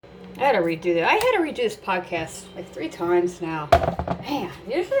I had to redo that. I had to redo this podcast like 3 times now. Man,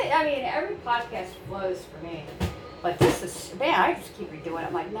 usually, I mean, every podcast flows for me. But this is, man, I just keep redoing it.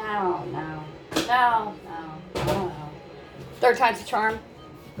 I'm like, no. 3rd time's a charm.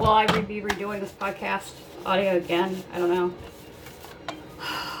 Will I be redoing this podcast audio again? I don't know.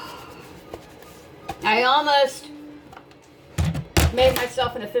 I almost made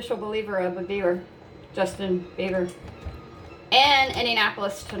myself an official believer of a Bieber, Justin Bieber. In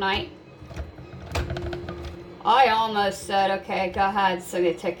Indianapolis tonight. I almost said, okay, go ahead, send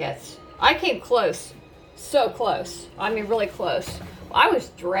me tickets. I came close. So close. I mean, really close. I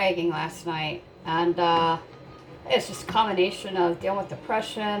was dragging last night, and it's just a combination of dealing with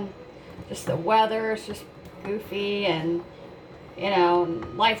depression, just the weather, it's just goofy, and, you know,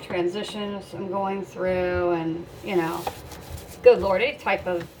 life transitions I'm going through, and, you know, good Lord, any type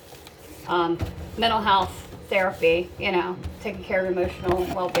of mental health therapy, you know, taking care of emotional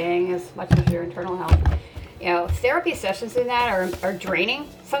well-being as much as your internal health. You know, therapy sessions in that are draining.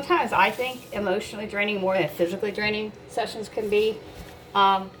 Sometimes I think emotionally draining more than physically draining sessions can be.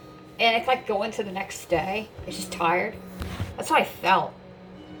 And it's like going to the next day. It's just tired. That's how I felt.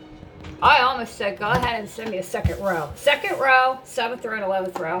 I almost said, go ahead and send me a 2nd row. 2nd row, 7th row, and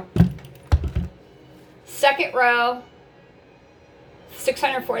 11th row. 2nd row,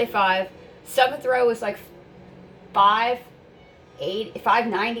 645. 7th row was like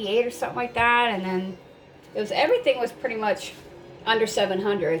 598 or something like that, and then everything was pretty much under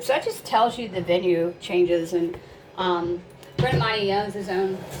 700. So that just tells you the venue changes. And a friend of mine, he owns his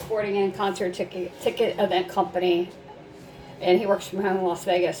own sporting and concert ticket event company, and he works from home in Las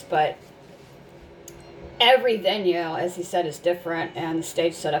Vegas. But every venue, as he said, is different, and the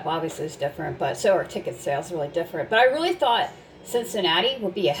stage setup obviously is different. But so are ticket sales really different. But I really thought Cincinnati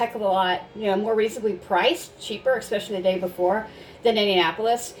would be a heck of a lot, you know, more reasonably priced, cheaper, especially the day before, than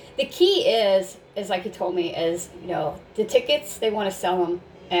Indianapolis. The key is like he told me, is, you know, the tickets, they want to sell them,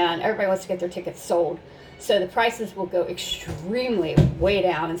 and everybody wants to get their tickets sold. So the prices will go extremely way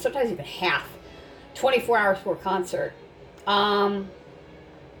down, and sometimes even half, 24 hours for a concert. I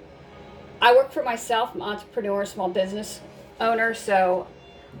work for myself. I'm an entrepreneur, small business owner, so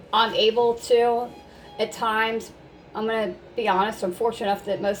I'm able to, at times, I'm going to be honest, I'm fortunate enough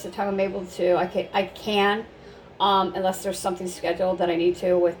that most of the time I'm able to, I can, unless there's something scheduled that I need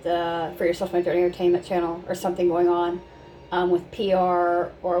to with the For Yourself My Journey Entertainment channel, or something going on with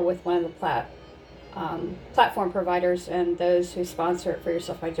PR or with one of the platform providers and those who sponsor it For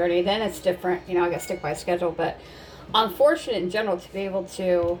Yourself My Journey. Then it's different, you know, I got to stick by a schedule, but I'm fortunate in general to be able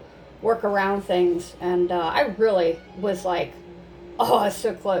to work around things, and I really was like, oh, I was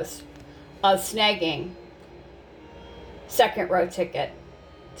so close of snagging 2nd row ticket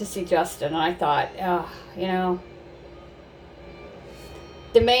to see Justin. And I thought, oh, you know,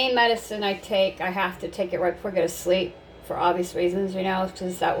 the main medicine I take, I have to take it right before I go to sleep for obvious reasons, you know,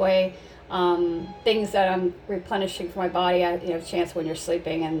 because that way things that I'm replenishing for my body, you know, a chance when you're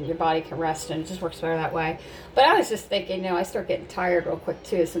sleeping and your body can rest, and it just works better that way. But I was just thinking, you know, I start getting tired real quick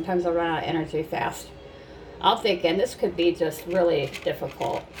too. Sometimes I run out of energy fast. I'm thinking this could be just really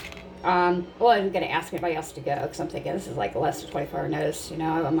difficult. Well, I'm going to ask anybody else to go, because I'm thinking this is like less than 24-hour notice. You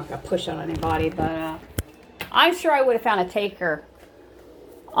know, I'm not going to push on anybody, but I'm sure I would have found a taker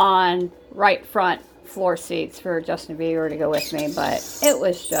on right front floor seats for Justin Bieber to go with me, but it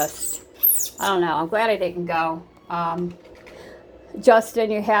was just, I don't know. I'm glad I didn't go. Justin,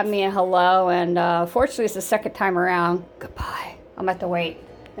 you had me a hello, and fortunately it's the 2nd time around. Goodbye. I'm at the wait.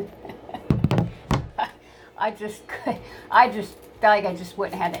 I just felt like I just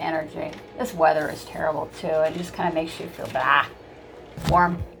wouldn't have the energy. This weather is terrible too. It just kind of makes you feel blah.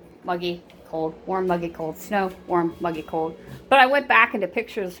 Warm, muggy, cold. Warm, muggy, cold. Snow, warm, muggy, cold. But I went back into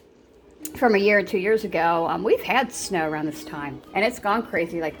pictures from a year or 2 years ago. We've had snow around this time, and it's gone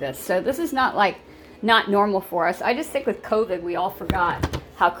crazy like this. So this is not not normal for us. I just think with COVID, we all forgot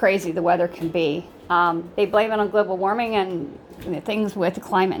how crazy the weather can be. They blame it on global warming and things with the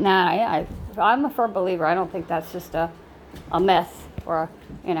climate. Now, I'm a firm believer. I don't think that's just a myth or,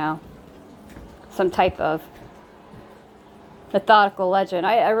 you know, some type of mythological legend.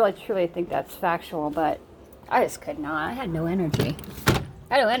 I really truly think that's factual, but I just could not. I had no energy.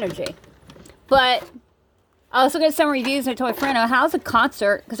 But I was looking at some reviews, and I told my friend, oh, how's a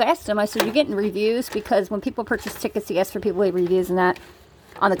concert? Because I asked him, I said, you're getting reviews? Because when people purchase tickets, he asks for people to leave reviews and that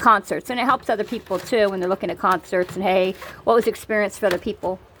on the concerts. And it helps other people, too, when they're looking at concerts. And, hey, what was the experience for other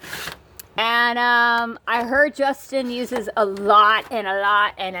people? And I heard Justin uses a lot, and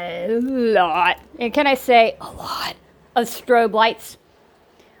can I say a lot, of strobe lights.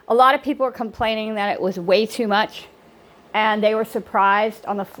 A lot of people are complaining that it was way too much. and they were surprised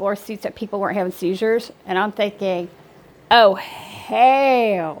on the floor seats that people weren't having seizures. And I'm thinking, oh,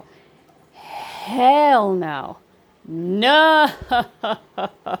 hell no. No,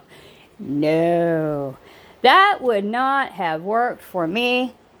 no. That would not have worked for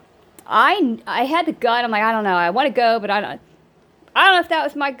me. I had the gut. I'm like, I don't know. I want to go, but I don't know if that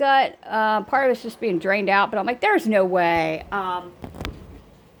was my gut. Part of it's just being drained out, but I'm like, there's no way. I'm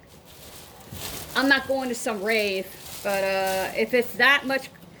not going to some rave, but if it's that much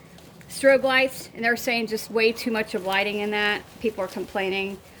strobe lights, and they're saying just way too much of lighting in that, people are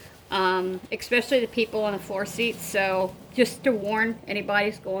complaining, especially the people on the floor seats. So just to warn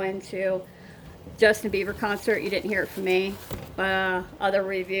anybody who's going to Justin Bieber concert, you didn't hear it from me. Other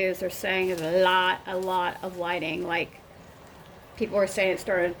reviews are saying there's a lot of lighting. Like, people are saying it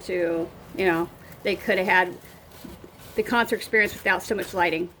started to, they could have had the concert experience without so much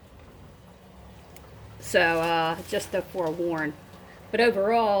lighting. So just to forewarn. But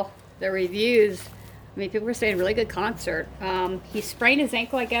overall, the reviews, I mean, people were saying really good concert. He sprained his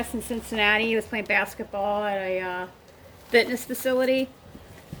ankle, I guess, in Cincinnati. He was playing basketball at a fitness facility.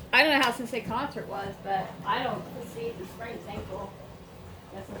 I don't know how Cincinnati concert was, but I don't see if he sprained his ankle.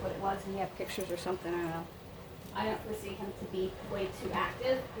 That's not what it was, and you have pictures or something, I don't know. I don't foresee him to be way too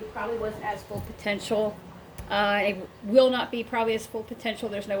active. He probably wasn't as full potential. He will not be probably as full potential.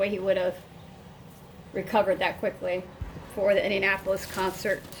 There's no way he would have recovered that quickly for the Indianapolis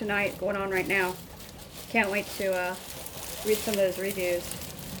concert tonight going on right now. Can't wait to read some of those reviews.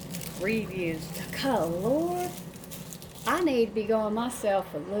 God, Lord, I need to be going myself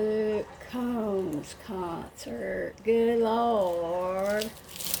for Luke Combs concert. Good Lord.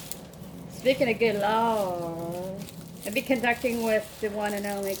 Speaking of good Lord, I'll be conducting with the one and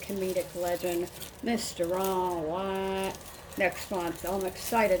only comedic legend, Mr. Ron White, next month. I'm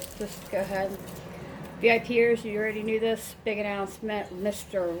excited. Just go ahead. VIPers, you already knew this. Big announcement,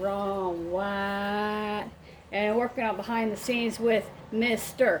 Mr. Ron White. And working on behind the scenes with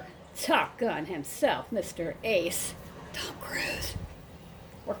Mr. Top Gun himself, Mr. Ace, Tom Cruise.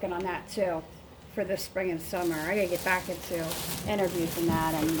 Working on that too for this spring and summer. I gotta get back into interviews and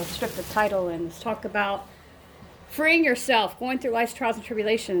that, and let's strip the title and let's talk about freeing yourself, going through life's trials and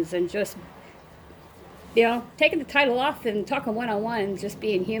tribulations, and just, taking the title off and talking one-on-one and just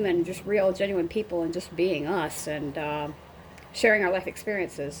being human, just real, genuine people, and just being us, and sharing our life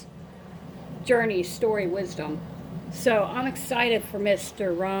experiences, journey, story, wisdom. So I'm excited for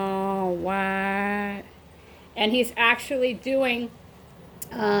Mr. Ron White. And he's actually doing,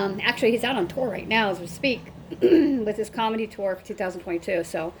 he's out on tour right now as we speak with his comedy tour for 2022.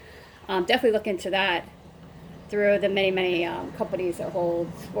 So definitely look into that through the many companies that hold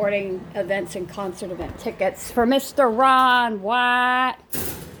sporting events and concert event tickets for Mr. Ron White.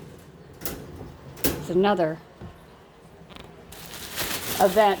 It's another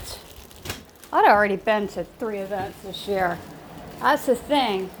event. I'd already been to 3 events this year. That's the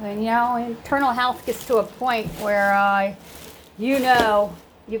thing. When, internal health gets to a point where you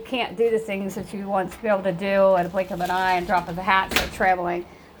can't do the things that you want to be able to do at a blink of an eye and drop of a hat, start traveling.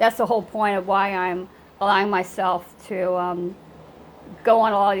 That's the whole point of why I'm allowing myself to go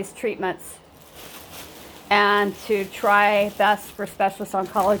on a lot of these treatments and to try best for specialist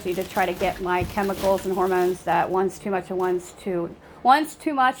oncology to try to get my chemicals and hormones that one's too much and one's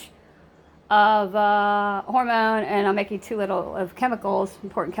too much of hormone, and I'm making too little of chemicals,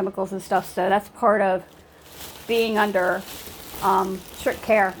 important chemicals and stuff. So that's part of being under strict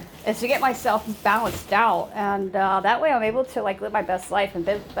care, is to get myself balanced out, and that way I'm able to live my best life. And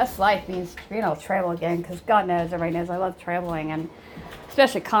best life means being able to travel again, because God knows, everybody knows I love traveling, and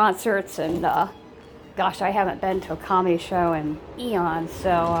especially concerts. And gosh, I haven't been to a comedy show in eons, so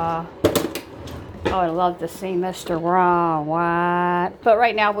I would love to see Mr. Ron White. But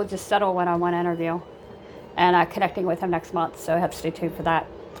right now, we'll just settle one-on-one interview and connecting with him next month. So have to stay tuned for that.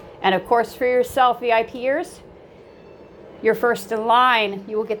 And of course, for yourself, VIPers, you're first in line.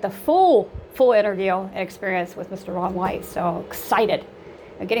 You will get the full interview and experience with Mr. Ron White. So excited.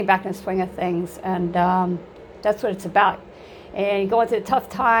 I'm getting back in the swing of things. And that's what it's about. And going through the tough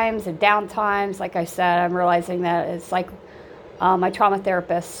times and down times, like I said, I'm realizing that it's like my trauma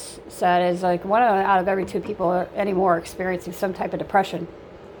therapist said, is like 1 out of every 2 people anymore experiencing some type of depression.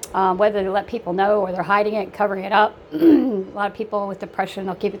 Whether they let people know or they're hiding it, covering it up. A lot of people with depression,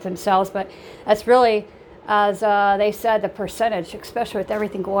 they'll keep it to themselves, but that's really, as they said, the percentage, especially with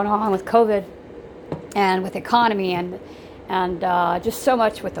everything going on with COVID and with the economy and just so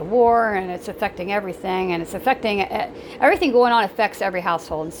much with the war, and it's affecting everything, and it's affecting everything going on affects every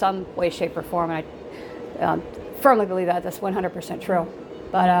household in some way, shape, or form. And I firmly believe that that's 100% true.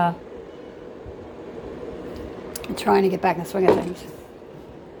 But I'm trying to get back in the swing of things.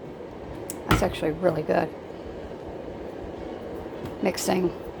 That's actually really good.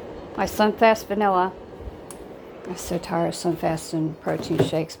 Mixing my SunFast vanilla. I'm so tired of SunFast and protein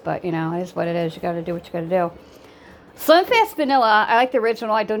shakes, but it is what it is. You got to do what you got to do. SunFast vanilla, I like the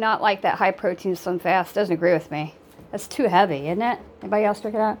original. I do not like that high protein SunFast. Doesn't agree with me. That's too heavy, isn't it? Anybody else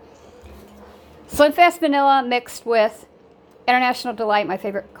drink it out? SunFast vanilla mixed with International Delight, my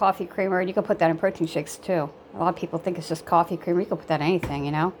favorite coffee creamer. And you can put that in protein shakes too. A lot of people think it's just coffee creamer. You can put that in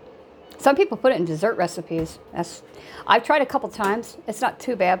anything, Some people put it in dessert recipes. I've tried a couple times. It's not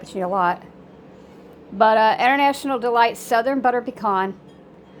too bad, but you need a lot. But International Delight Southern Butter Pecan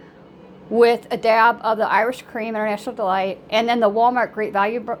with a dab of the Irish Cream International Delight, and then the Walmart Great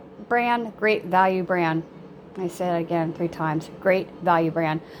Value brand. Great Value brand. I say that again 3 times. Great Value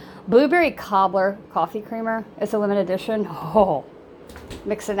brand. Blueberry Cobbler Coffee Creamer is a limited edition. Oh,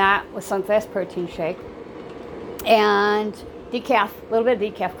 mixing that with SunFast protein shake and decaf, a little bit of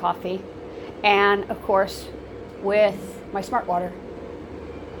decaf coffee, and of course with my Smart Water.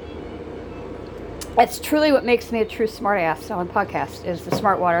 That's truly what makes me a true smartass on podcast is the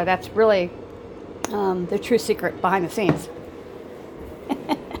Smart Water. That's really the true secret behind the scenes.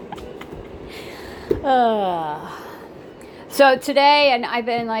 So today, and I've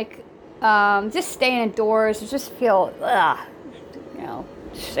been just staying indoors. I just feel,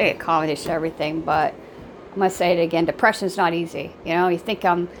 stay accommodated to everything, but I'm going to say it again, depression's not easy. I keep thinking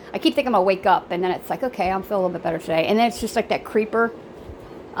I'm going to wake up, and then it's like, okay, I'm feeling a little bit better today. And then it's just like that creeper.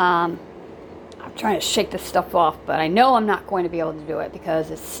 I'm trying to shake this stuff off, but I know I'm not going to be able to do it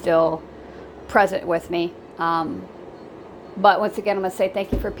because it's still present with me. But once again, I'm going to say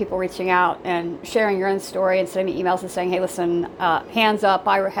thank you for people reaching out and sharing your own story and sending me emails and saying, hey, listen, hands up,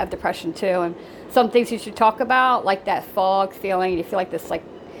 I have depression too. And some things you should talk about, like that fog feeling, you feel like this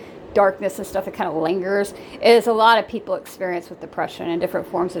darkness and stuff that kind of lingers, is a lot of people experience with depression and different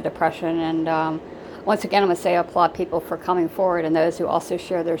forms of depression. And once again, I'm going to say I applaud people for coming forward and those who also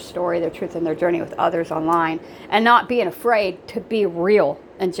share their story, their truth, and their journey with others online and not being afraid to be real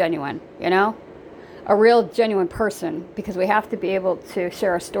and genuine, a real, genuine person, because we have to be able to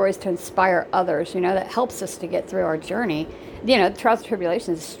share our stories to inspire others, that helps us to get through our journey, the trials and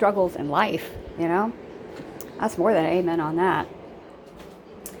tribulations, struggles in life, That's more than amen on that.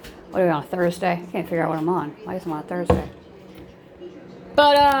 What are we on, a Thursday? I can't figure out what I'm on. Why is I'm on a Thursday?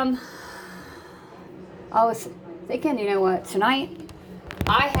 But, I was thinking, tonight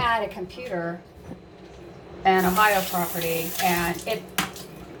I had a computer an Ohio property, and it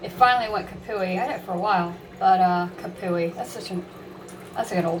finally went kapooey. I had it for a while, but kapooey. That's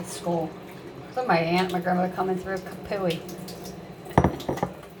like an old school. So my aunt, my grandmother coming through kapooey.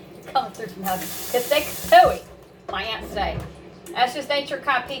 Coming through from heaven. It's say kapooey. My aunt say. That's just nature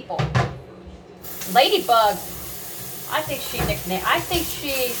kind of people. Ladybug. I think she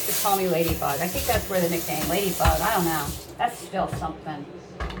used to call me Ladybug. I think that's where the nickname Ladybug. I don't know. That's still something.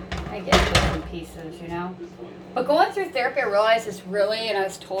 I get bits and pieces, But going through therapy, I realized it's really, and I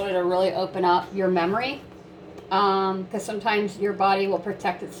was told it'll really open up your memory. Because sometimes your body will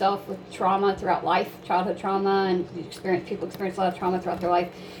protect itself with trauma throughout life, childhood trauma, and people experience a lot of trauma throughout their life.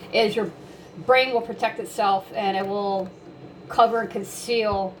 Is your brain will protect itself, and it will cover and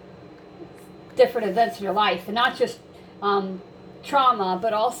conceal different events in your life, and not just trauma,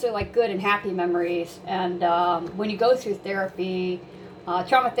 but also like good and happy memories. And when you go through therapy,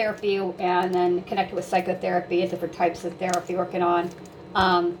 trauma therapy, and then connected with psychotherapy and different types of therapy working on.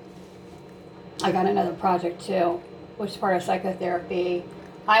 I got another project too, which is part of psychotherapy.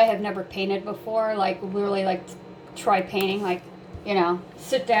 I have never painted before, literally try painting,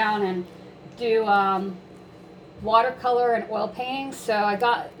 sit down and do watercolor and oil paintings. So I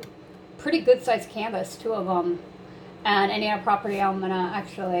got pretty good sized canvas, 2 of them. And any other property I'm going to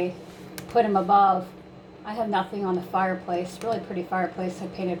actually put them above. I have nothing on the fireplace, really pretty fireplace. I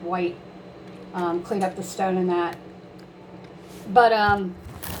painted white, cleaned up the stone in that. But I'm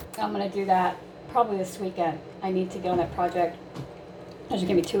going to do that probably this weekend. I need to get on that project. It's going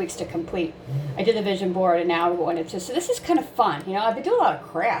to be 2 weeks to complete. I did the vision board, and now we're going to so this is kind of fun. I've been doing a lot of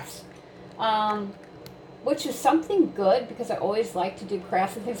crafts, which is something good because I always like to do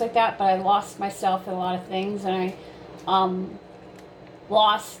crafts and things like that, but I lost myself in a lot of things, and I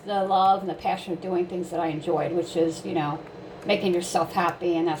lost the love and the passion of doing things that I enjoyed, which is, making yourself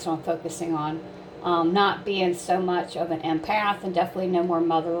happy, and that's what I'm focusing on. Not being so much of an empath, and definitely no more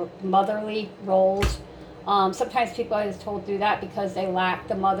motherly roles. Sometimes people I was told do that because they lack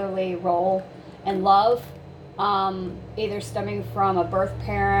the motherly role and love, either stemming from a birth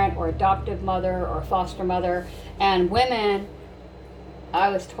parent or adoptive mother or foster mother. And women I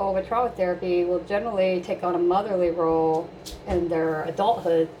was told with trauma therapy will generally take on a motherly role in their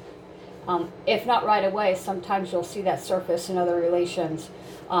adulthood. If not right away, sometimes you'll see that surface in other relations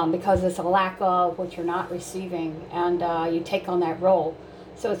because it's a lack of what you're not receiving, and you take on that role.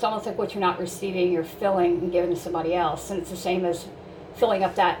 So it's almost like what you're not receiving, you're filling and giving to somebody else. And it's the same as filling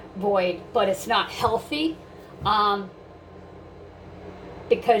up that void, but it's not healthy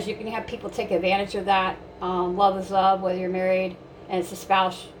because you can have people take advantage of that. Love is love, whether you're married and it's a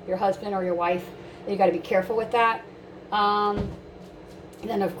spouse, your husband or your wife. You got to be careful with that. And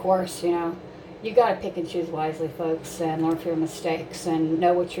then, of course, you got to pick and choose wisely, folks, and learn from your mistakes and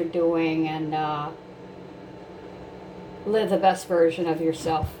know what you're doing and live the best version of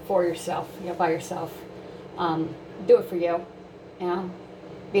yourself, for yourself, by yourself. Do it for you,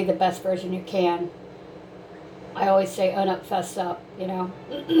 be the best version you can. I always say own up, fess up,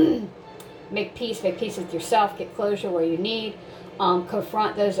 make peace with yourself, get closure where you need,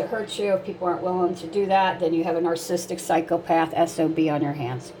 confront those that hurt you. If people aren't willing to do that, then you have a narcissistic psychopath SOB on your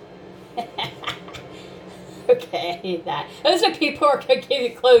hands. Okay, those are people who are going to give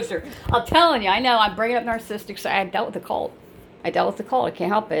you closure. I'm telling you, I know, I'm bringing up narcissistic, so I dealt with the cult. I can't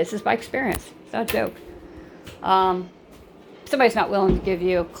help it. This is by experience. It's not a joke. Somebody's not willing to give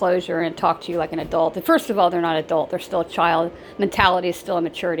you closure and talk to you like an adult. And first of all, they're not adult. They're still a child. Mentality is still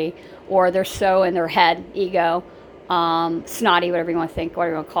immaturity. Or they're so in their head, ego, snotty, whatever you want to think,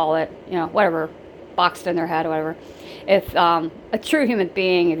 whatever you want to call it, whatever, boxed in their head or whatever. If a true human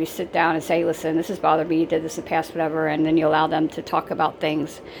being, if you sit down and say, listen, this has bothered me, you did this in the past, whatever, and then you allow them to talk about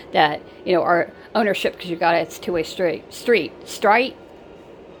things that, are ownership, because it's two-way street.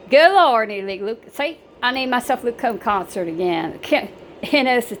 Good Lord, Luke, say, I need myself Luke Combs concert again.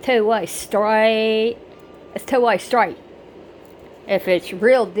 It's a two-way straight. It's two-way straight. If it's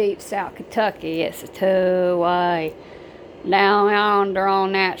real deep South Kentucky, it's a two-way. Down yonder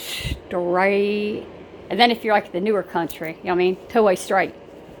on that straight. And then if you're like the newer country, two-way straight.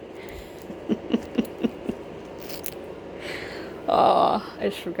 Oh, I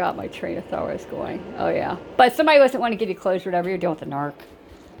just forgot my train of thought where I was going. Oh, yeah. But somebody doesn't want to give you closure, whatever, you're dealing with a narc.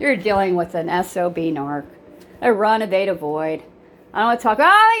 You're dealing with an SOB narc. A run, evade, avoid. I don't want to talk. Oh my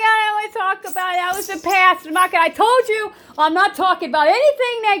God, I don't want to talk about it. That was the past. I told you I'm not talking about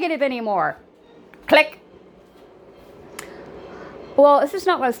anything negative anymore. Click. Well, this is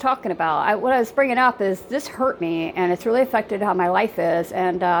not what I was talking about. What I was bringing up is this hurt me, and it's really affected how my life is,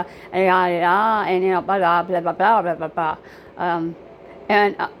 and blah blah blah blah blah blah blah.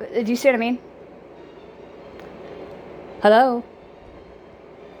 Do you see what I mean? Hello.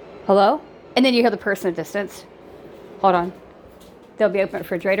 Hello? And then you hear the person at distance. Hold on. They'll be open the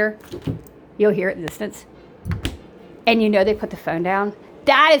refrigerator. You'll hear it in the distance. And they put the phone down.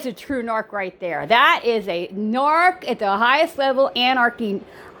 That is a true narc right there. That is a narc at the highest level, anarchy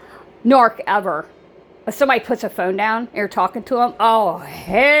narc ever. If somebody puts a phone down and you're talking to them, oh,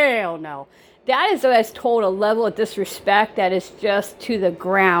 hell no. That is as told a level of disrespect that is just to the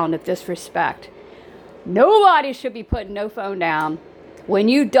ground of disrespect. Nobody should be putting no phone down when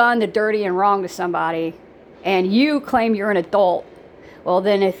you've done the dirty and wrong to somebody and you claim you're an adult. Well,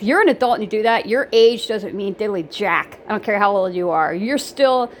 then if you're an adult and you do that, your age doesn't mean diddly jack. I don't care how old you are. You're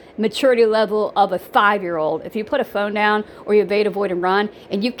still maturity level of a 5-year-old. If you put a phone down or you evade, avoid, and run,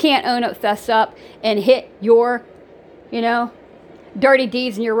 and you can't own up, fess up, and hit your, dirty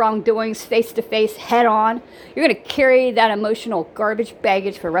deeds and your wrongdoings face to face, head on, you're going to carry that emotional garbage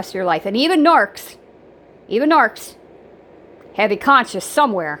baggage for the rest of your life. And even narcs, have a conscience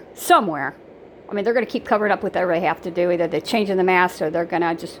somewhere. I mean, they're going to keep covering up with whatever they have to do. Either they're changing the mask or they're going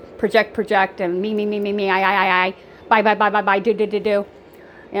to just project, and me, I, bye, do.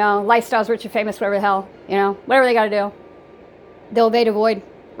 Lifestyles, rich and famous, whatever the hell, whatever they got to do. They'll evade, avoid,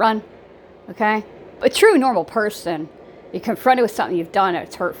 run, okay? A true normal person, you're confronted with something you've done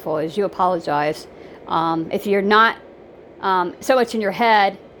that's hurtful, is you apologize. If you're not so much in your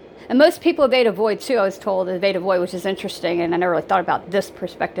head, and most people evade, avoid too, I was told, evade, avoid, which is interesting, and I never really thought about this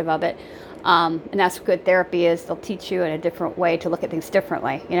perspective of it. And that's what good therapy is. They'll teach you in a different way to look at things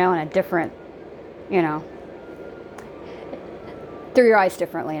differently, in a different, through your eyes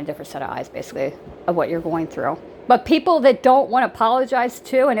differently, in a different set of eyes, basically, of what you're going through. But people that don't want to apologize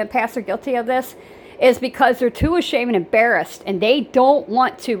to, and empaths are guilty of this, is because they're too ashamed and embarrassed, and they don't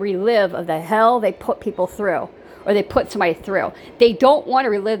want to relive of the hell they put people through, or they put somebody through. They don't want to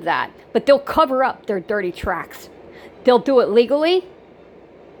relive that, but they'll cover up their dirty tracks. They'll do it legally.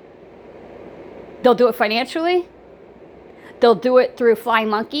 They'll do it financially. They'll do it through flying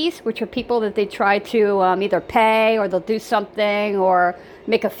monkeys, which are people that they try to either pay, or they'll do something or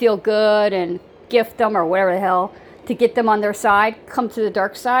make a feel good and gift them or whatever the hell to get them on their side, come to the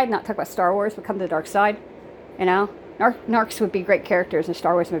dark side, not talk about Star Wars, but come to the dark side, you know? Narcs would be great characters in a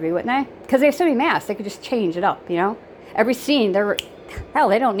Star Wars movie, wouldn't they? Because they have so many masks, they could just change it up, you know? Every scene, hell,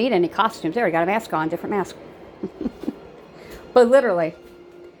 they don't need any costumes. They already got a mask on, different mask. But literally,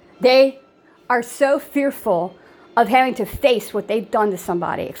 they are so fearful of having to face what they've done to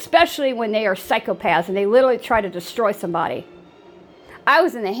somebody, especially when they are psychopaths and they literally try to destroy somebody. I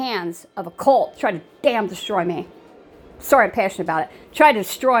was in the hands of a cult trying to damn destroy me. Sorry, I'm passionate about it. Try to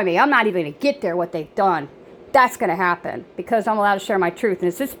destroy me. I'm not even going to get there what they've done. That's going to happen because I'm allowed to share my truth. And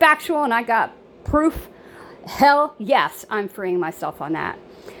is this factual and I got proof? Hell yes, I'm freeing myself on that.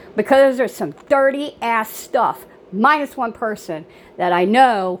 Because there's some dirty ass stuff, minus one person that I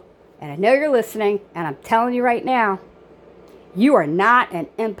know, and I know you're listening, and I'm telling you right now, you are not an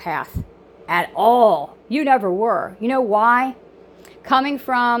empath at all. You never were. You know why? Coming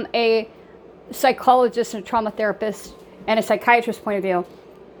from a psychologist and a trauma therapist and a psychiatrist point of view,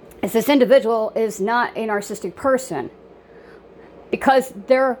 is this individual is not a narcissistic person because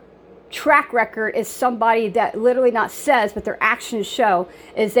their track record is somebody that literally not says, but their actions show,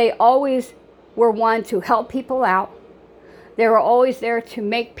 is they always were one to help people out. They were always there to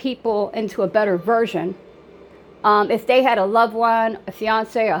make people into a better version. If they had a loved one, a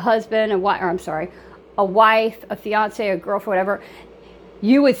fiance, a husband, a wife, a fiance, a girlfriend, whatever,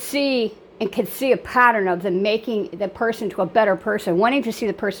 you would see and could see a pattern of them making the person to a better person, wanting to see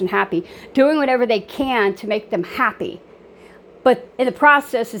the person happy, doing whatever they can to make them happy. But in the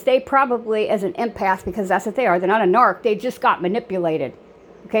process, is they probably, as an empath, because that's what they are, they're not a narc, they just got manipulated.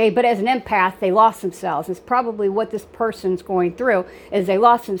 Okay, but as an empath, they lost themselves. It's probably what this person's going through, is they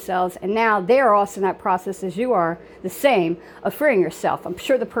lost themselves, and now they're also in that process as you are, the same, of freeing yourself. I'm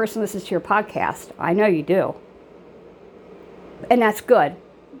sure the person listens to your podcast. I know you do. And that's good,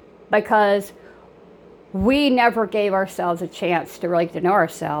 because we never gave ourselves a chance to really get to know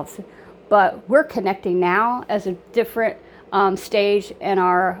ourselves. But we're connecting now as a different stage in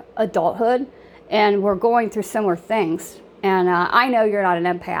our adulthood, and we're going through similar things. And I know you're not an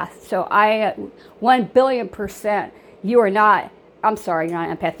empath, so 1,000,000,000%, you are not, I'm sorry, you're not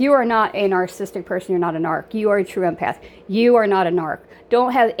an empath. You are not a narcissistic person, you're not a narc. You are a true empath. You are not a narc.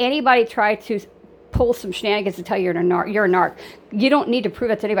 Don't have anybody try to pull some shenanigans to tell you you're a narc. You're a narc. You don't need to prove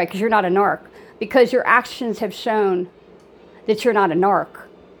that to anybody because you're not a narc. Because your actions have shown that you're not a narc.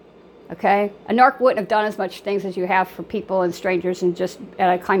 Okay? A narc wouldn't have done as much things as you have for people and strangers and just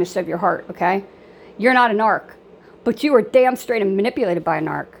out of kindness of your heart, okay? You're not a narc. But you were damn straight and manipulated by a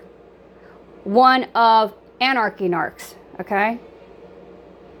narc. One of anarchy narcs, okay?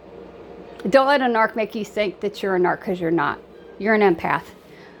 Don't let a narc make you think that you're a narc, because you're not. You're an empath.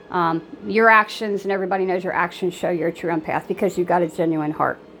 Your actions, and everybody knows your actions show you're a true empath because you've got a genuine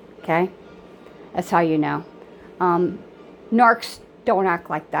heart, okay? That's how you know. Narcs don't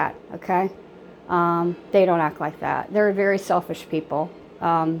act like that, okay? They don't act like that. They're very selfish people.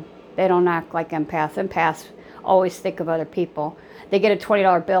 They don't act like empaths. Empaths always think of other people. They get a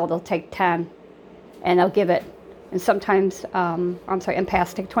 $20 bill, they'll take 10, and they'll give it. And sometimes,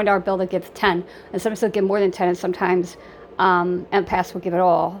 empaths take a $20 bill, they'll give 10, and sometimes they'll give more than 10, and sometimes empaths will give it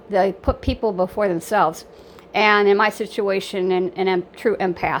all. They put people before themselves. And in my situation, and I'm a true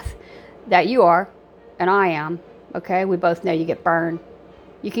empath, that you are, and I am, okay, we both know you get burned.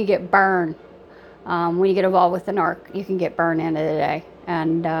 You can get burned. When you get involved with the narc, you can get burned at the end of the day.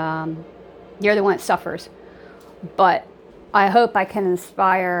 And you're the one that suffers. But I hope I can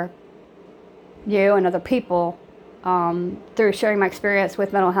inspire you and other people through sharing my experience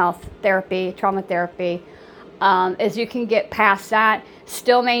with mental health therapy, trauma therapy, as you can get past that,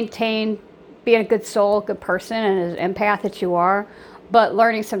 still maintain being a good soul, good person, and an empath that you are, but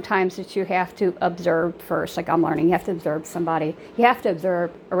learning sometimes that you have to observe first, like I'm learning. You have to observe somebody. You have to observe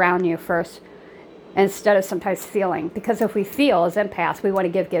around you first instead of sometimes feeling. Because if we feel as empaths, we want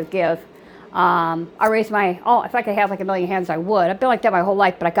to give. I raised if I could have like a million hands, I would. I've been like that my whole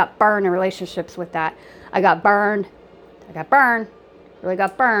life, but I got burned in relationships with that. I got burned, really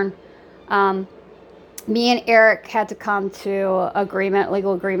got burned. Me and Eric had to come to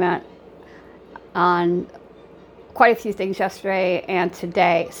legal agreement on quite a few things yesterday and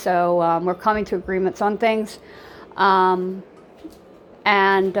today. So we're coming to agreements on things. For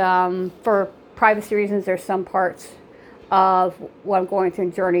privacy reasons, there's some parts of what I'm going through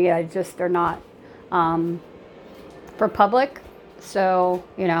in journey they're not for public. So,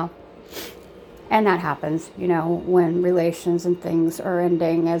 and that happens, when relations and things are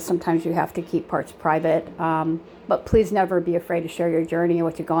ending, as sometimes you have to keep parts private. But please never be afraid to share your journey and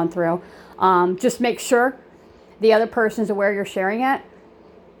what you've gone through. Just make sure the other person's aware you're sharing it.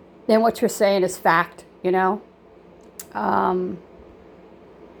 Then what you're saying is fact, Um,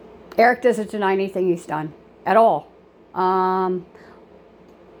 Eric doesn't deny anything he's done at all.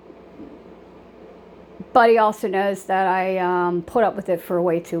 But he also knows that I put up with it for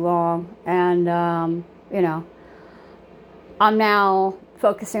way too long. And, you know, I'm now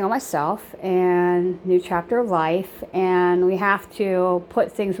focusing on myself and new chapter of life. And we have to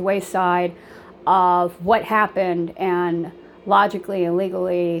put things wayside of what happened and logically and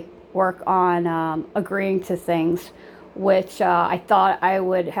legally work on agreeing to things, which I thought I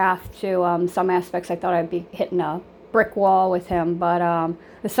would have to, some aspects I thought I'd be hitting a brick wall with him, but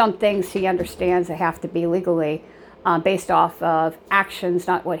there's some things he understands that have to be legally based off of actions,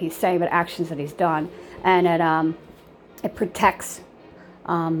 not what he's saying, but actions that he's done. And it protects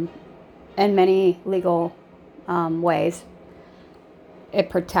in many legal ways. It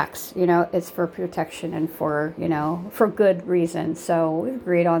protects, you know, it's for protection and for, you know, for good reasons. So we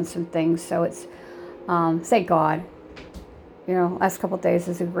agreed on some things. So it's, thank God, you know, last couple of days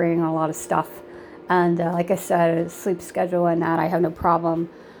is agreeing on a lot of stuff. And like I said, sleep schedule and that I have no problem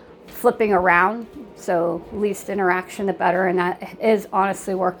flipping around. So least interaction, the better. And that is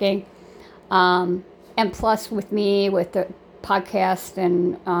honestly working. And plus with me, with the podcast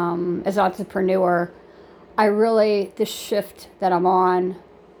and as an entrepreneur, I really, this shift that I'm on,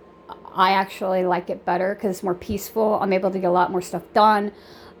 I actually like it better because it's more peaceful. I'm able to get a lot more stuff done.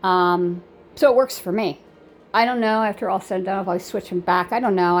 So it works for me. I don't know, after all said and done, if I was switching back. I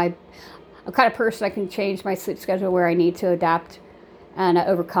don't know. I'm the kind of person I can change my sleep schedule where I need to adapt and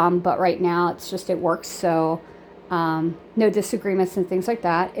overcome. But right now, it's just, it works. So no disagreements and things like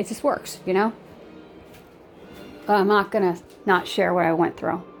that. It just works, you know? But I'm not going to not share what I went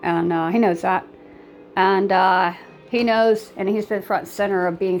through. And he knows that. And he knows, and he's been front and center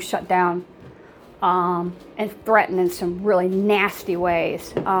of being shut down and threatened in some really nasty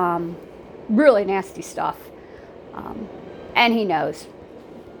ways, really nasty stuff. And he knows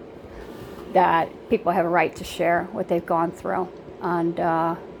that people have a right to share what they've gone through. And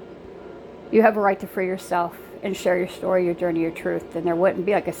you have a right to free yourself and share your story, your journey, your truth. And there wouldn't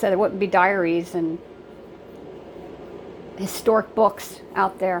be, like I said, there wouldn't be diaries and historic books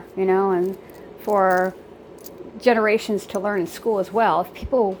out there, you know, and for generations to learn in school as well, if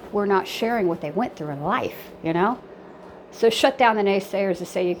people were not sharing what they went through in life, you know? So shut down the naysayers that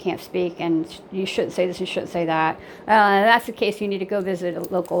say you can't speak and you shouldn't say this, you shouldn't say that. If that's the case, you need to go visit a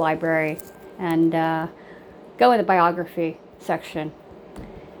local library and go in the biography section.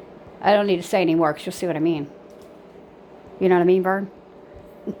 I don't need to say anymore because you'll see what I mean. You know what I mean, Vern?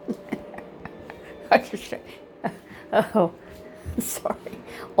 Oh, sorry.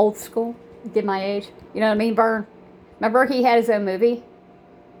 Old school. Did my age. You know what I mean, Vern? Remember he had his own movie?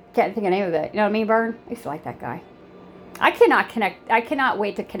 Can't think of the name of it. You know what I mean, Vern? I used to like that guy. I cannot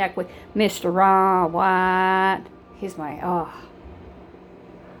wait to connect with Mr. Ron White. He's my,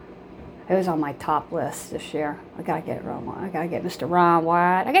 it was on my top list this year. I gotta get Ron White. I gotta get Mr. Ron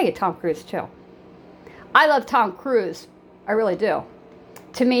White. I gotta get Tom Cruise too. I love Tom Cruise. I really do.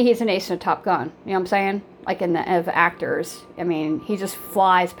 To me, he's an ace in a Top Gun. You know what I'm saying? Like in the of actors. I mean, he just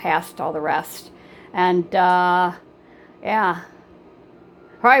flies past all the rest. And, yeah.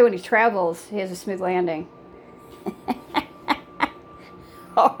 Probably when he travels, he has a smooth landing.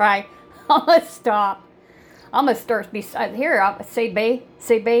 All right. I'm going to stop. I'm going to start here. I'm going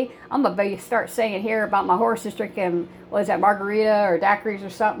to start saying here about my horses drinking, what is that, margarita or daiquiris or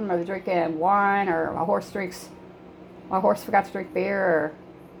something, or they're drinking wine, or my horse forgot to drink beer, or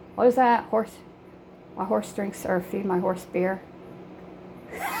what is that? My horse drinks or feed my horse beer.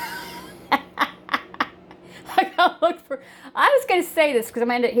 I was going to say this because I'm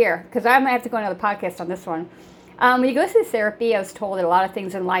going to end it here because I'm going to have to go another podcast on this one. When you go through therapy, I was told that a lot of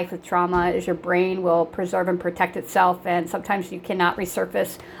things in life with trauma is your brain will preserve and protect itself, and sometimes you cannot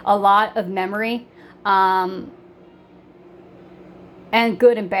resurface a lot of memory, and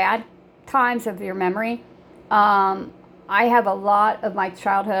good and bad times of your memory. I have a lot of my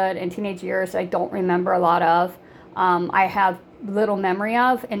childhood and teenage years I don't remember a lot of. I have little memory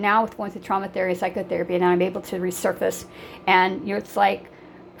of, and now with going through trauma therapy, psychotherapy, and I'm able to resurface, and it's like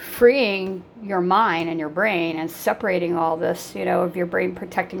freeing your mind and your brain and separating all this, you know, of your brain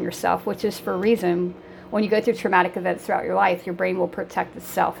protecting yourself, which is for a reason. When you go through traumatic events throughout your life, your brain will protect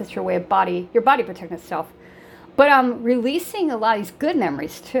itself. It's your way of your body protecting itself. But I'm releasing a lot of these good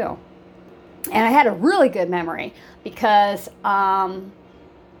memories too. And I had a really good memory because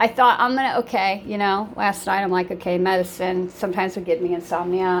I thought last night I'm like, okay, medicine sometimes would give me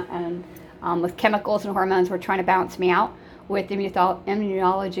insomnia, and with chemicals and hormones, we're trying to balance me out with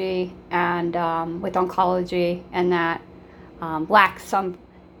immunology and with oncology, and that lack some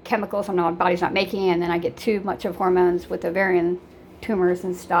chemicals my body's not making, and then I get too much of hormones with ovarian tumors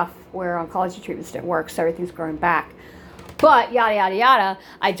and stuff where oncology treatments didn't work, so everything's growing back. But yada, yada, yada.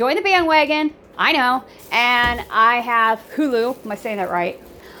 I joined the bandwagon, I know, and I have Hulu. Am I saying that right?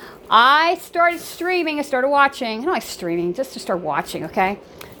 I started streaming, I started watching, I don't like streaming, just to start watching, okay?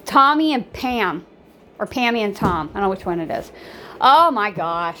 Tommy and Pam, or Pammy and Tom, I don't know which one it is. Oh my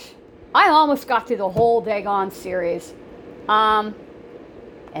gosh. I almost got through the whole daggone series. And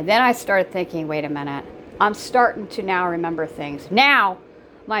then I started thinking, wait a minute, I'm starting to now remember things. Now,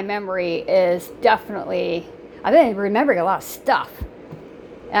 my memory is definitely, I've been remembering a lot of stuff.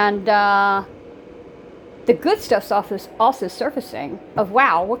 And, the good stuff's also surfacing of,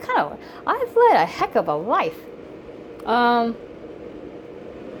 wow, what kind of, I've led a heck of a life.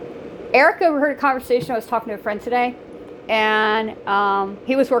 Eric overheard a conversation. I was talking to a friend today, and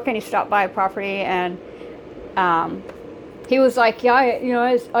he was working, he stopped by a property, and he was like, yeah,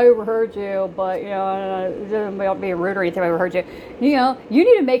 I overheard you, but, it doesn't being rude or anything, I overheard you. You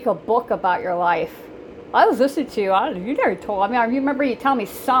need to make a book about your life. I was listening to you. You never told. I remember you telling me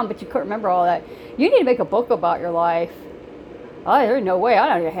some, but you couldn't remember all that. You need to make a book about your life. There's no way. I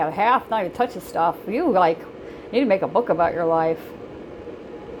don't even have half. Not even touch the stuff. You need to make a book about your life.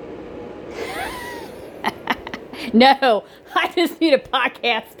 No, I just need to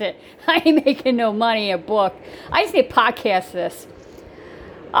podcast it. I ain't making no money in a book. I just need to podcast this.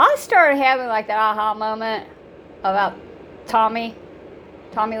 I started having that aha moment about Tommy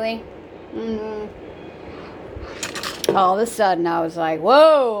Lee. All of a sudden, I was like,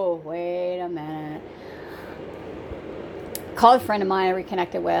 whoa, wait a minute. Called a friend of mine I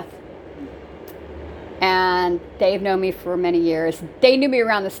reconnected with. And they've known me for many years. They knew me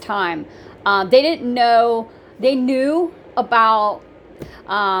around this time. They didn't know, they knew about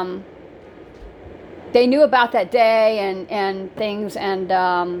that day and things.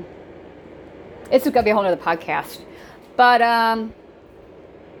 And it's going to be a whole other podcast. But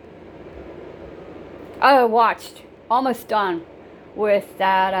I watched. Almost done with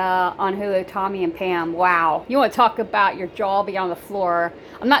that on Hulu, Tommy and Pam. Wow. You want to talk about your jaw being on the floor.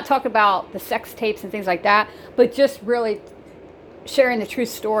 I'm not talking about the sex tapes and things like that, but just really sharing the true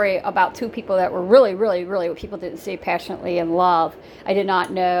story about two people that were really, really, really what people didn't say passionately in love. I did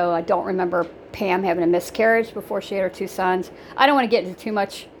not know. I don't remember Pam having a miscarriage before she had her two sons. I don't want to get into too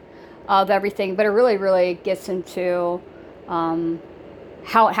much of everything, but it really, really gets into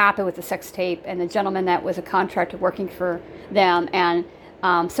how it happened with the sex tape and the gentleman that was a contractor working for them, and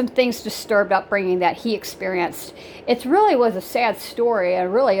some things disturbed upbringing that he experienced. It really was a sad story,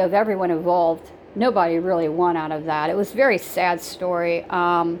 and really of everyone involved. Nobody really won out of that. It was a very sad story.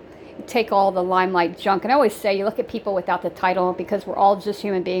 Take all the limelight junk, and I always say you look at people without the title, because we're all just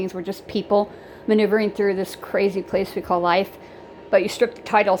human beings. We're just people maneuvering through this crazy place we call life. But you strip the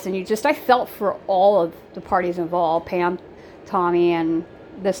titles, and I felt for all of the parties involved, Pam, Tommy, and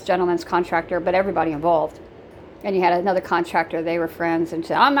this gentleman's contractor, but everybody involved. And you had another contractor, they were friends, and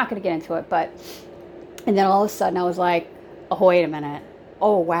I'm not going to get into it, and then all of a sudden I was like, oh, wait a minute.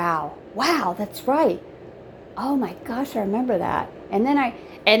 Oh, wow, that's right. Oh my gosh, I remember that. And then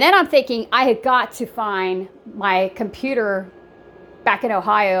I'm thinking I had got to find my computer back in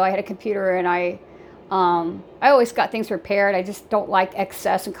Ohio. I had a computer, and I always got things repaired. I just don't like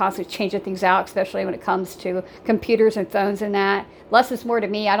excess and constantly changing things out, especially when it comes to computers and phones and that. Less is more to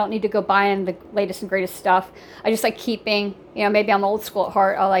me. I don't need to go buying the latest and greatest stuff. I just like keeping, maybe I'm old school at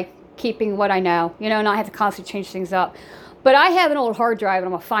heart. I like keeping what I know, not have to constantly change things up. But I have an old hard drive, and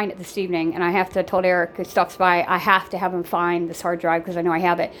I'm going to find it this evening. And I told Eric, who stops by, I have to have him find this hard drive because I know I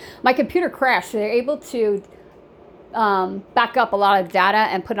have it. My computer crashed, so they're able to back up a lot of data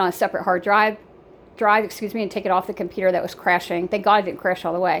and put it on a separate hard drive, and take it off the computer that was crashing. Thank God it didn't crash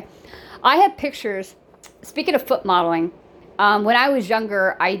all the way. I have pictures. Speaking of foot modeling, when I was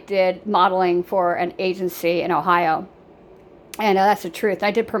younger, I did modeling for an agency in Ohio. And that's the truth.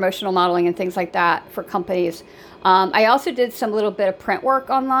 I did promotional modeling and things like that for companies. I also did some little bit of print work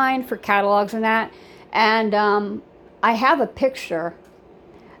online for catalogs and that. And I have a picture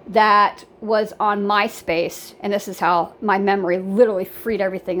that was on MySpace, and this is how my memory literally freed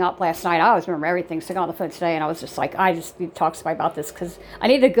everything up last night. I always remember everything, so I got on the phone today, and I was just like, I just need to talk to somebody about this, because I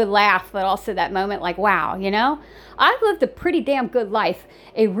needed a good laugh, but also that moment, like, wow, I've lived a pretty damn good life,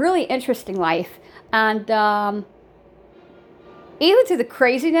 a really interesting life, and even through the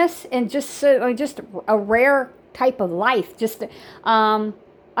craziness, and just a rare type of life,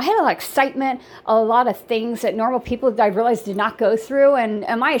 I had a lot of excitement, a lot of things that normal people I realized did not go through. And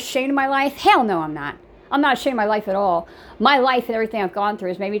am I ashamed of my life? Hell no, I'm not. I'm not ashamed of my life at all. My life and everything I've gone through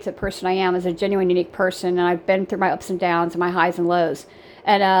has made me to the person I am as a genuine, unique person. And I've been through my ups and downs and my highs and lows.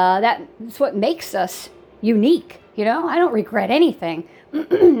 And that's what makes us unique. You know, I don't regret anything.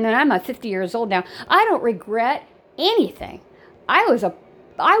 And I'm 50 years old now. I don't regret anything. I was a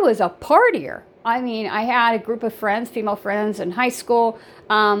partier. I mean, I had a group of friends, female friends in high school.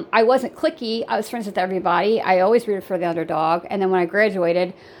 I wasn't cliquey. I was friends with everybody. I always rooted for the underdog. And then when I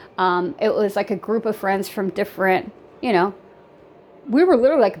graduated, it was like a group of friends from different, you know, we were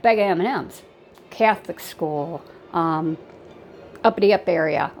literally like a bag of M&Ms. Catholic school, uppity up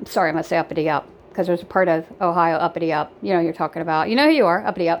area. I'm sorry, I'm going to say uppity up because there's a part of Ohio, uppity up. You know who you're talking about. You know who you are,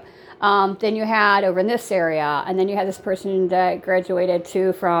 uppity up. Then you had over in this area, and then you had this person that graduated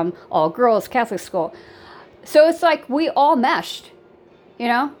too from all girls Catholic school. So it's like we all meshed, you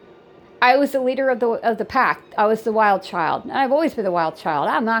know. I was the leader of the pack. I was the wild child. And I've always been the wild child.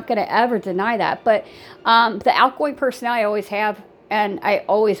 I'm not going to ever deny that. But the outgoing personality I always have, and I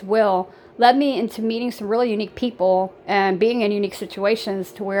always will, led me into meeting some really unique people and being in unique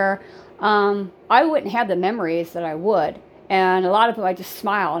situations to where I wouldn't have the memories that I would. And a lot of them I just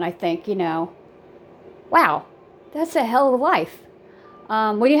smile and I think, you know, wow, that's a hell of a life.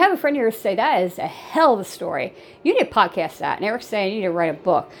 When you have a friend of yours say that is a hell of a story, you need to podcast that. And Eric's saying you need to write a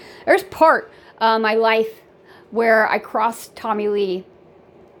book. There's part of my life where I crossed Tommy Lee,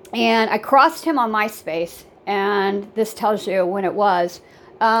 and I crossed him on MySpace. And this tells you when it was.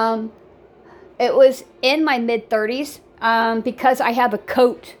 It was in my mid 30s because I have a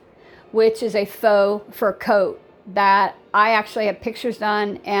coat, which is a faux fur coat that I actually have pictures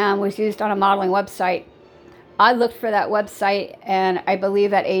done and was used on a modeling website. I looked for that website, and I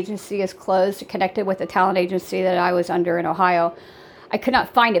believe that agency is closed, connected with the talent agency that I was under in Ohio. I could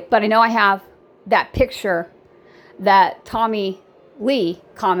not find it, but I know I have that picture that Tommy Lee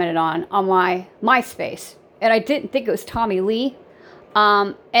commented on my MySpace. And I didn't think it was Tommy Lee.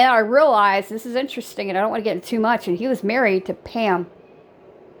 And I realized, this is interesting, and I don't want to get into too much, and he was married to Pam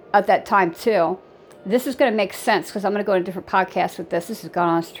at that time too. This is going to make sense because I'm going to go to a different podcast with this. This is God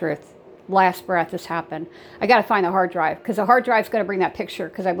honest truth. Last breath, this happened. I got to find the hard drive because the hard drive is going to bring that picture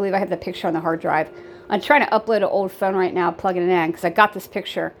because I believe I have the picture on the hard drive. I'm trying to upload an old phone right now, plugging it in because I got this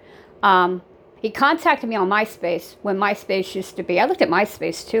picture. He contacted me on MySpace when MySpace used to be. I looked at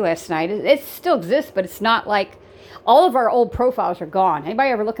MySpace too last night. It still exists, but it's not like all of our old profiles are gone.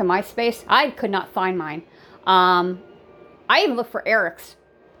 Anybody ever look at MySpace? I could not find mine. I even looked for Eric's.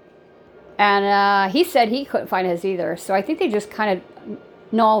 And he said he couldn't find his either. So I think they just kind of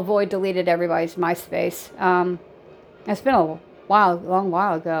null void deleted everybody's MySpace. It's been a long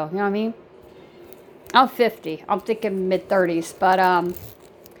while ago. You know what I mean? I'm 50. I'm thinking mid 30s. But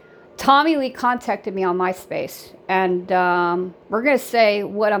Tommy Lee contacted me on MySpace. And we're going to say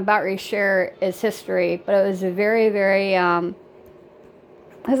what I'm about to share is history. But it was a very, very, it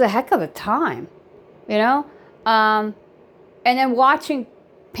was a heck of a time. You know? And then watching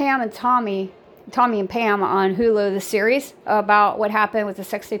Pam and Tommy and Pam on Hulu, the series about what happened with the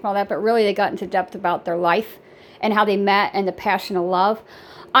sex tape and all that, but really they got into depth about their life and how they met and the passion of love.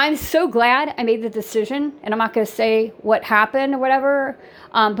 I'm so glad I made the decision, and I'm not going to say what happened or whatever,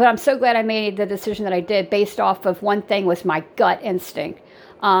 but I'm so glad I made the decision that I did based off of one thing was my gut instinct.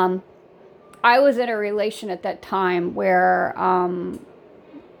 I was in a relation at that time where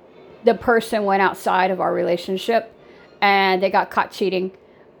the person went outside of our relationship and they got caught cheating.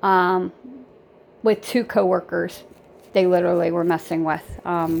 With two coworkers, they literally were messing with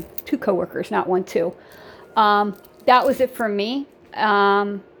two coworkers, not one, two. That was it for me.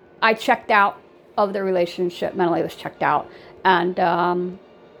 I checked out of the relationship, mentally was checked out. And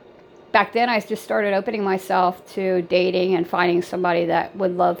back then I just started opening myself to dating and finding somebody that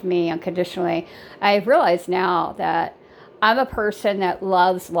would love me unconditionally. I've realized now that I'm a person that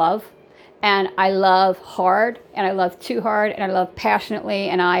loves love. And I love hard, and I love too hard, and I love passionately,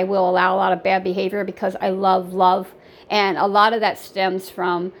 and I will allow a lot of bad behavior because I love love. And a lot of that stems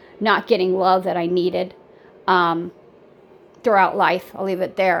from not getting love that I needed throughout life. I'll leave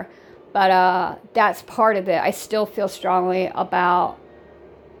it there. But that's part of it. I still feel strongly about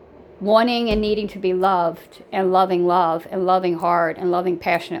wanting and needing to be loved and loving love and loving hard and loving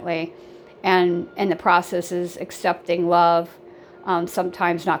passionately. And in the process is accepting love,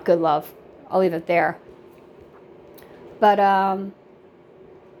 sometimes not good love. I'll leave it there. But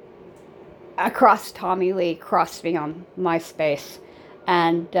Tommy Lee crossed me on MySpace.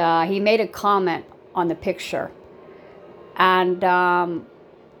 And he made a comment on the picture. And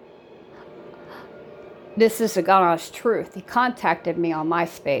this is the God honest truth. He contacted me on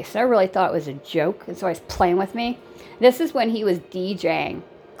MySpace. I really thought it was a joke. And so he was playing with me. This is when he was DJing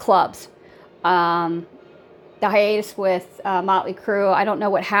clubs. the hiatus with Motley Crue. I don't know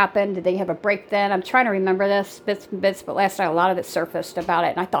what happened. Did they have a break then? I'm trying to remember this bits and bits, but last night a lot of it surfaced about it.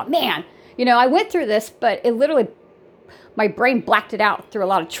 And I thought, man, I went through this, but it literally, my brain blacked it out through a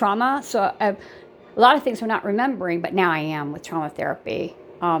lot of trauma. So a lot of things I'm not remembering, but now I am with trauma therapy.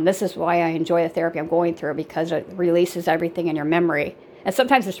 This is why I enjoy the therapy I'm going through, because it releases everything in your memory. And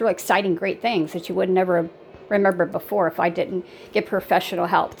sometimes it's really exciting, great things that you would never remember before if I didn't get professional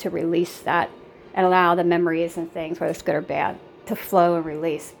help to release that and allow the memories and things, whether it's good or bad, to flow and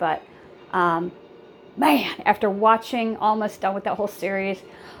release. But man, after watching, almost done with that whole series,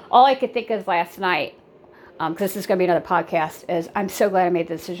 all I could think of last night, because this is going to be another podcast, is I'm so glad I made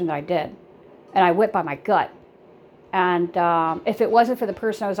the decision that I did. And I went by my gut. And if it wasn't for the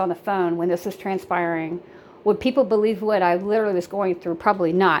person I was on the phone when this was transpiring, would people believe what I literally was going through?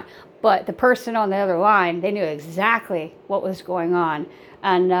 Probably not. But the person on the other line, they knew exactly what was going on.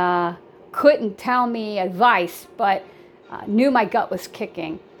 And couldn't tell me advice, but knew my gut was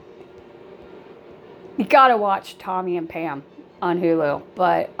kicking. You got to watch Tommy and Pam on Hulu.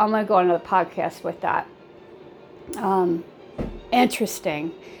 But I'm going to go on another podcast with that.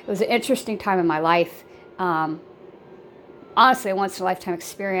 Interesting. It was an interesting time in my life. Honestly, a once-in-a-lifetime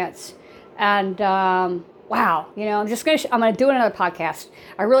experience. And wow, I'm going to do another podcast.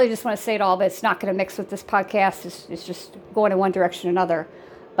 I really just want to say it all, but it's not going to mix with this podcast. It's just going in one direction or another.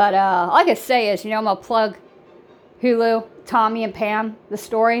 But all I can say is, I'm going to plug Hulu, Tommy and Pam, the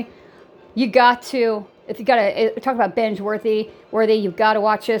story. You got to, if you got to talk about binge-worthy, you've got to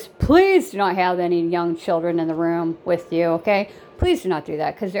watch this. Please do not have any young children in the room with you, okay? Please do not do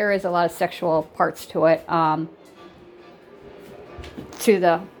that, because there is a lot of sexual parts to it, to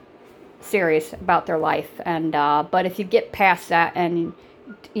the series about their life. And but if you get past that and,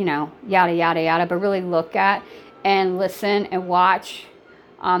 yada, yada, yada, but really look at and listen and watch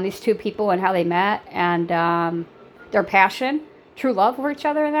these two people and how they met, and their passion, true love for each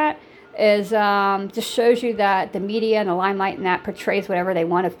other, and that is just shows you that the media and the limelight and that portrays whatever they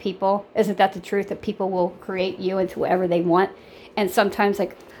want of people. Isn't that the truth, that people will create you into whatever they want? And sometimes,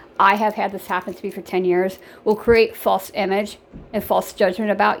 like I have had this happen to me for 10 years, will create false image and false judgment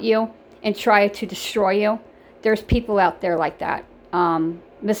about you and try to destroy you. There's people out there like that.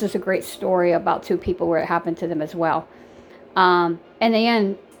 This is a great story about two people where it happened to them as well. In the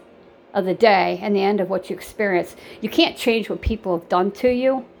end of the day, and the end of what you experience, you can't change what people have done to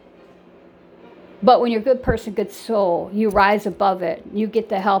you. But when you're a good person, good soul, you rise above it. You get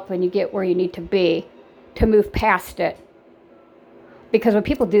the help and you get where you need to be to move past it. Because when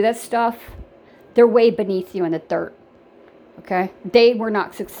people do that stuff, they're way beneath you in the dirt. Okay? They were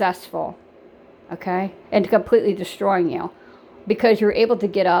not successful. Okay? And completely destroying you. Because you're able to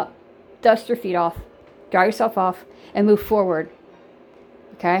get up, dust your feet off, dry yourself off, and move forward.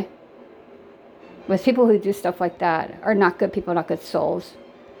 Okay? With people who do stuff like that are not good people, not good souls.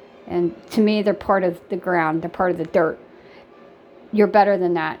 And to me, they're part of the ground. They're part of the dirt. You're better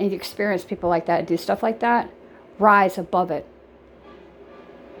than that. And if you experience people like that and do stuff like that, rise above it.